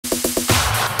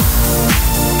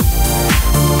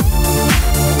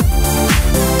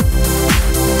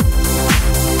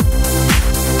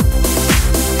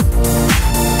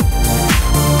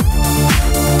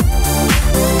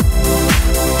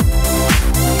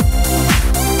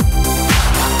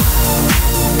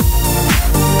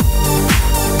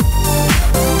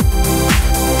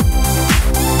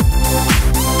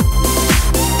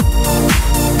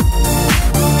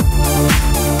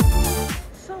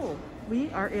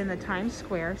in the Times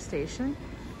Square station,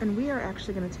 and we are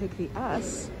actually going to take the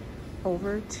S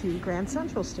over to Grand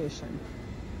Central Station.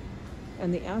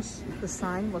 And the S, the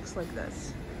sign looks like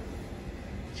this,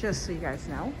 just so you guys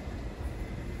know.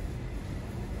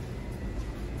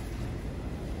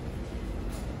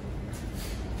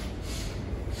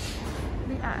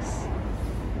 The S.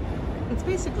 It's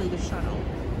basically the shuttle.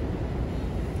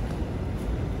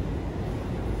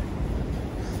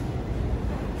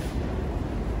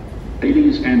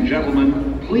 Ladies and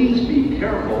gentlemen, please be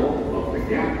careful of the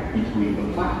gap between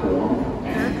the platform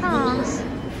and Here it comes.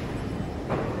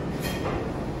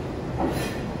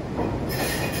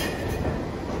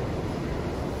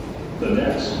 the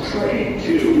next train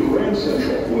to Grand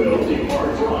Central will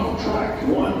depart from track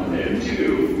 1 in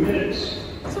 2 minutes.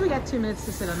 So we got 2 minutes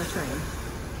to sit on the train.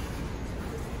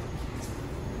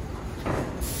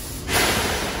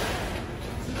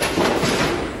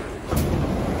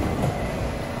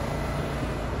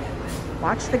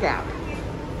 Watch the gap.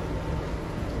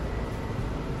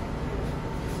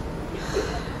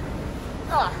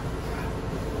 Ah.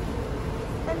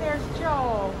 And there's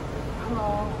Joe.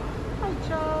 Oh, hi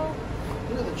Joe.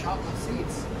 Look at the chocolate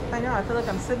seats. I know, I feel like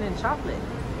I'm sitting in chocolate.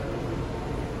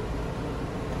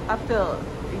 I feel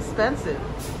expensive.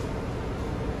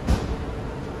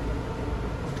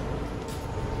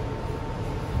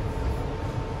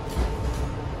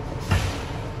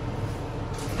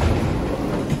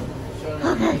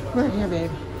 Okay, we're here,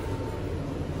 babe.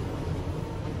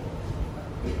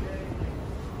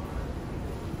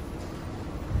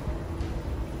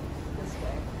 This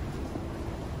way.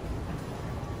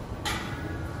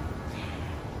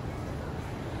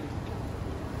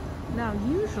 Now,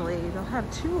 usually they'll have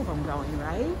 2 of them going,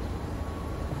 right?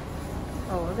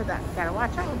 Oh, look at that. Gotta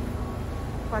watch out.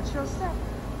 Watch your step.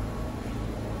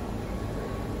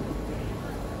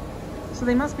 So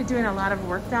they must be doing a lot of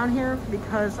work down here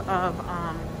because of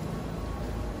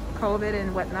COVID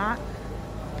and whatnot.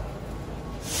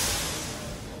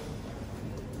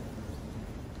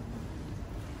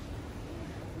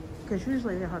 Because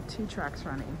usually they'll have 2 tracks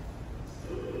running.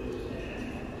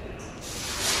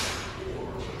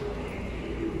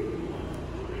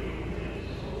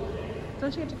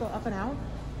 Don't you have to go up and out?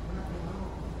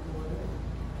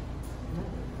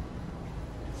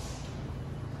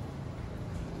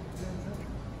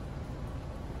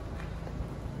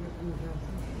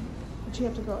 But you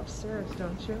have to go upstairs,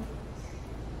 don't you?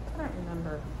 I don't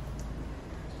remember.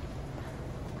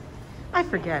 I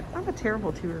forget. I'm a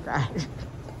terrible tour guide.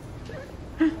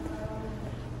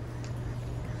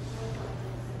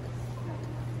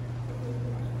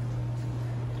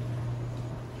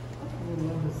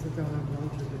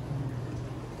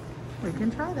 We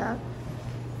can try that.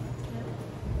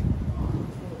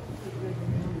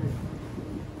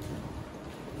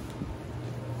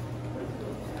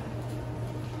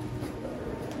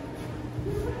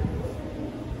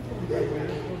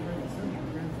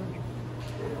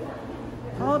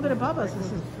 All a bit above us.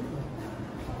 This is,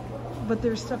 but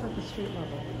there's stuff at the street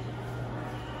level.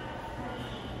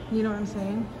 You know what I'm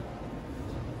saying?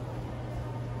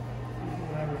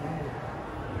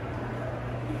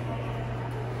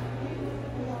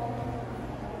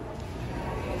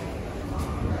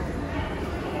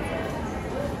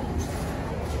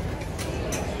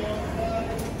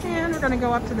 And we're going to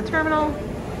go up to the terminal.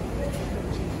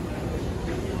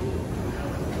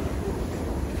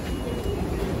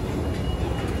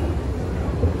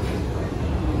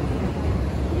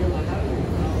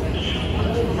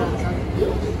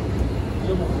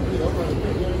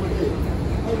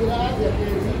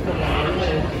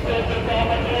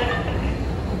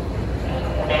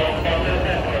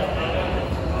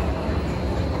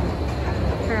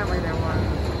 Apparently there was.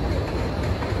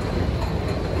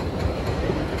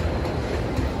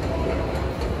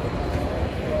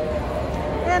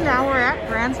 And now we're at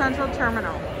Grand Central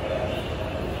Terminal.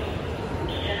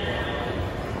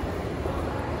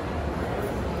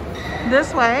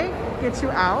 This way gets you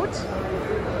out.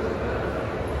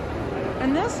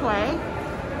 And this way,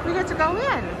 we get to go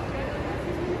in.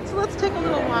 So let's take a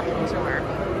little walking tour.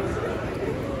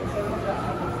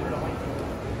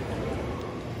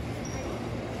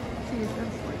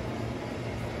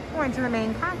 Going to the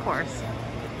main concourse.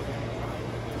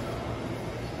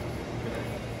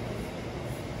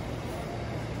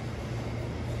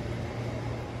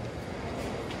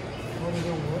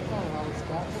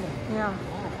 Yeah.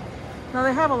 Now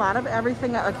they have a lot of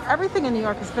everything, like everything in New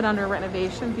York has been under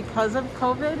renovation because of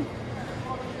COVID,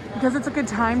 because it's a good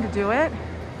time to do it.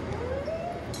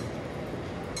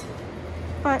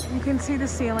 But you can see the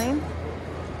ceiling.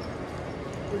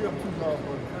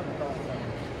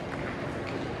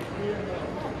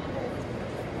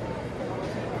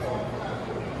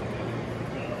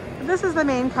 This is the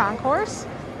main concourse.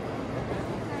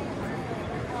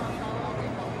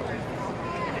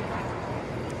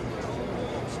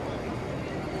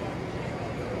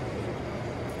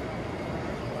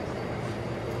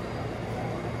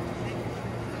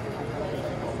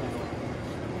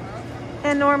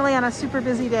 And normally on a super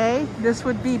busy day, this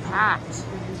would be packed.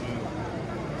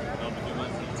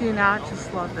 Do you not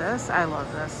just love this? I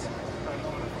love this.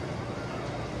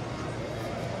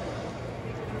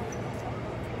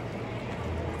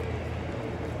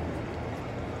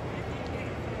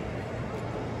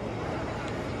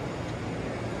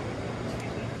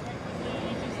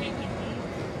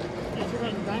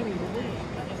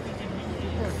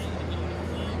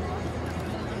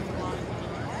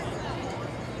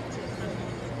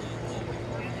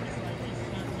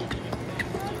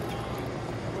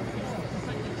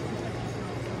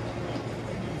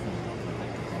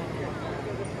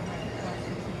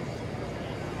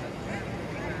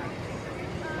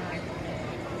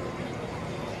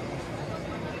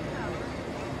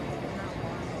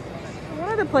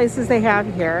 One of the places they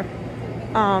have here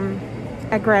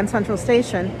at Grand Central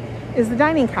Station is the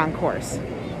dining concourse.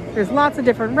 There's lots of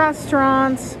different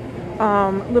restaurants,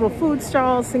 little food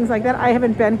stalls, things like that. I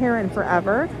haven't been here in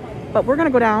forever, but we're gonna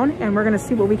go down and we're gonna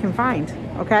see what we can find,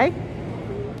 okay?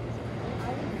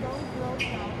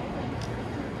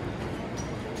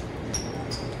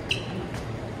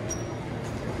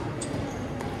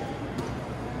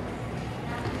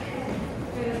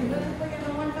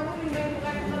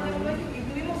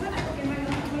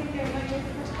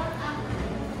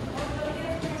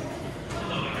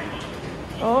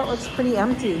 Oh, it looks pretty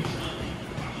empty.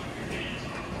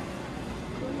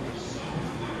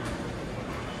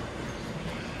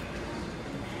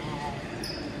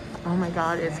 Oh my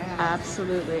God, it's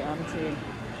absolutely empty.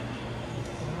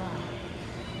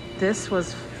 This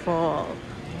was full.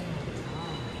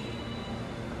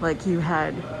 Like you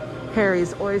had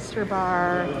Harry's Oyster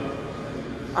Bar,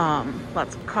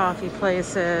 lots of coffee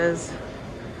places.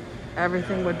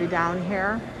 Everything would be down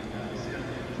here.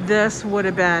 This would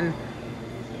have been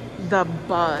the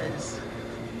buzz.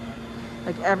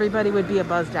 Like everybody would be a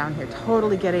buzz down here,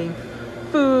 totally getting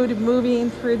food, moving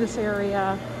through this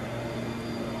area.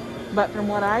 But from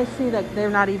what I see, that they're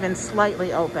not even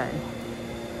slightly open.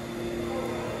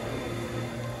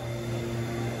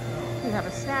 We have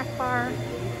a snack bar.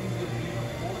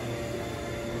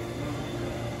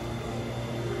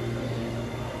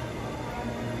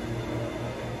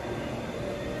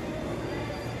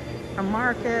 A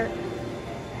market.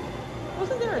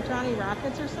 Wasn't there a Johnny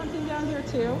Rockets or something down here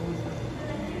too?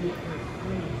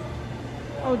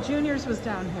 Oh, Junior's was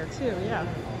down here too, yeah.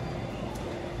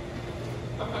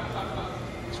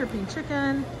 Chirping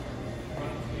Chicken.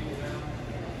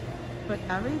 But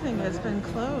everything has been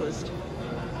closed.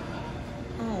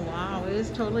 Oh wow, it is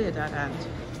totally a dead end.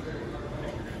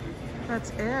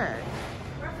 That's it.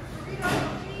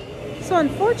 So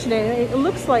unfortunately, it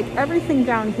looks like everything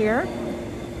down here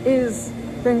is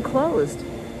been closed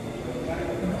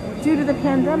due to the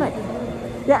pandemic.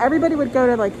 Yeah, everybody would go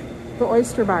to like the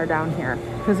Oyster Bar down here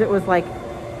because it was like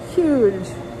huge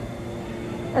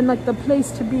and like the place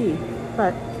to be.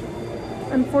 But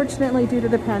unfortunately, due to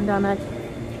the pandemic,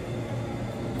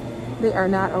 they are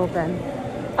not open.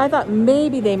 I thought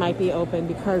maybe they might be open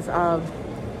because of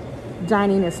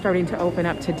dining is starting to open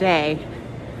up today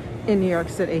in New York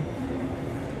City.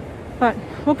 But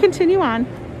we'll continue on.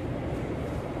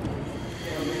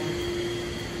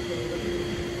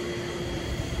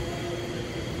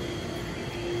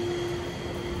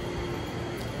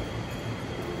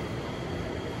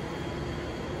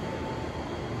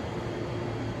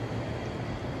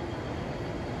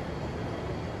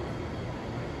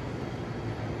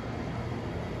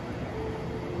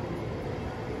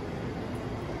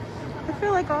 I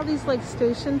feel like all these like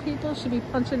station people should be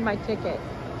punching my ticket.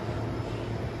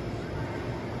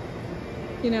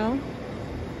 You know?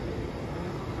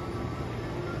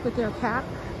 With their cap.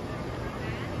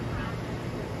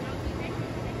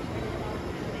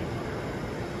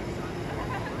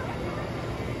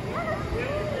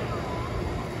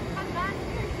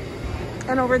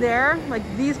 And over there, like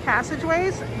these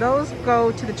passageways, those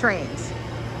go to the trains,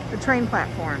 the train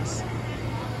platforms.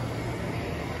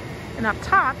 And up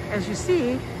top, as you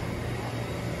see,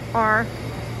 are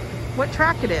what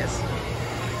track it is.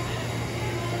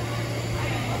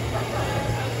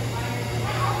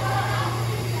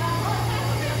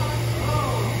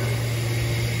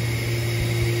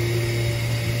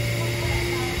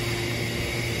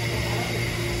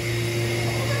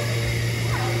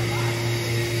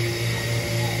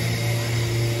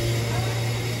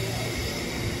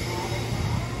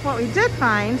 What we did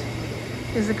find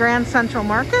is the Grand Central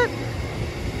Market.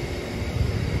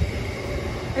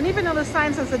 And even though the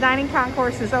sign says the dining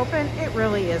concourse is open, it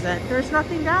really isn't. There's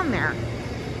nothing down there.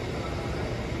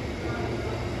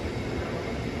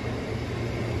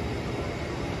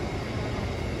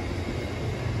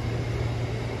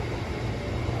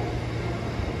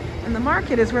 And the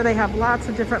market is where they have lots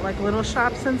of different like little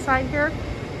shops inside here.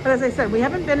 But as I said, we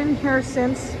haven't been in here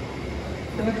since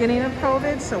the beginning of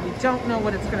COVID, so we don't know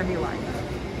what it's going to be like.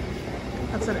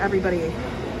 That's what everybody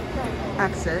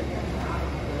exit.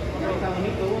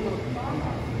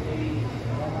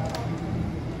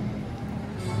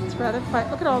 It's rather quiet.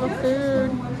 Look at all the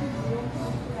food.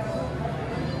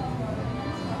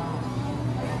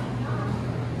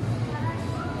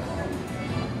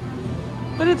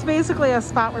 But it's basically a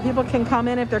spot where people can come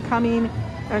in if they're coming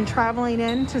and traveling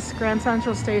in to Grand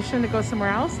Central Station to go somewhere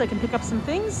else. They can pick up some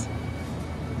things.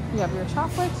 You have your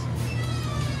chocolate.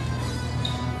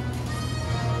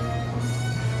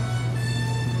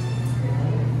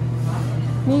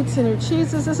 Meats and your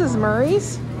cheeses. This is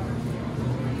Murray's.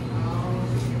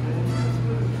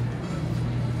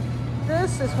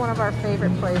 This is one of our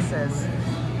favorite places.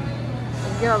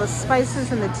 You get all the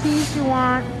spices and the teas you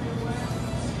want.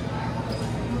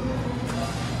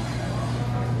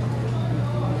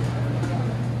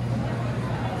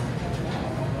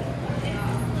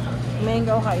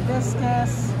 Mango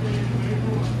hibiscus.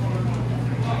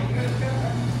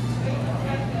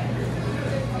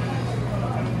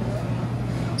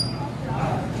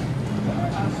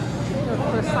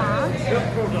 Croissant.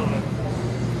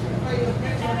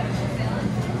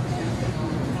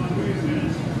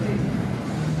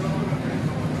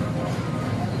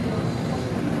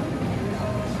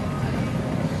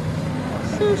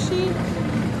 Sushi.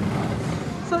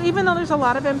 So even though there's a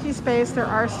lot of empty space, there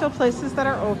are still places that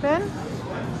are open.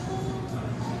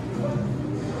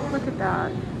 Look at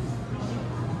that.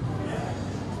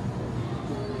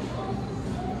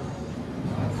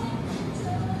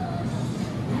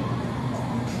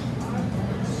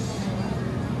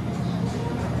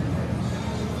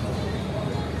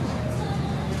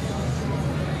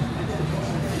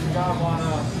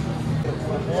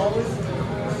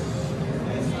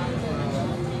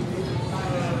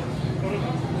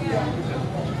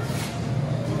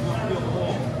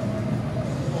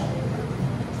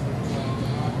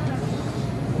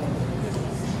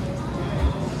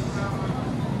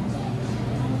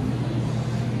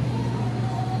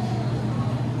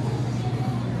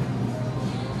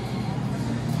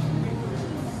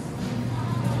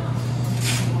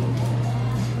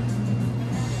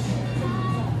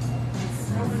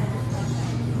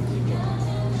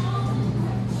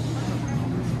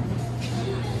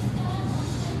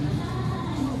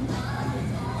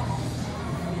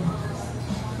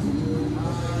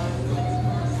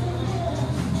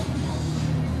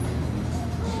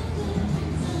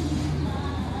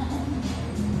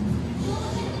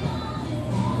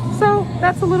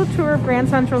 That's a little tour of Grand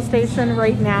Central Station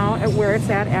right now at where it's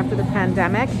at after the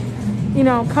pandemic. You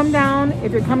know, come down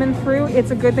if you're coming through.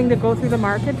 It's a good thing to go through the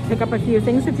market, pick up a few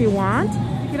things if you want.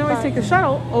 You can always take the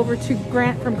shuttle over to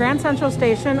from Grand Central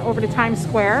Station over to Times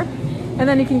Square, and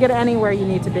then you can get anywhere you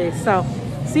need to be. So,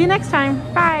 see you next time.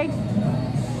 Bye.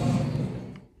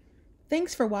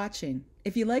 Thanks for watching.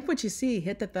 If you like what you see,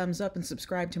 hit the thumbs up and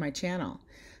subscribe to my channel.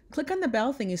 Click on the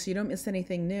bell thingy so you don't miss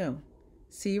anything new.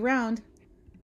 See you around.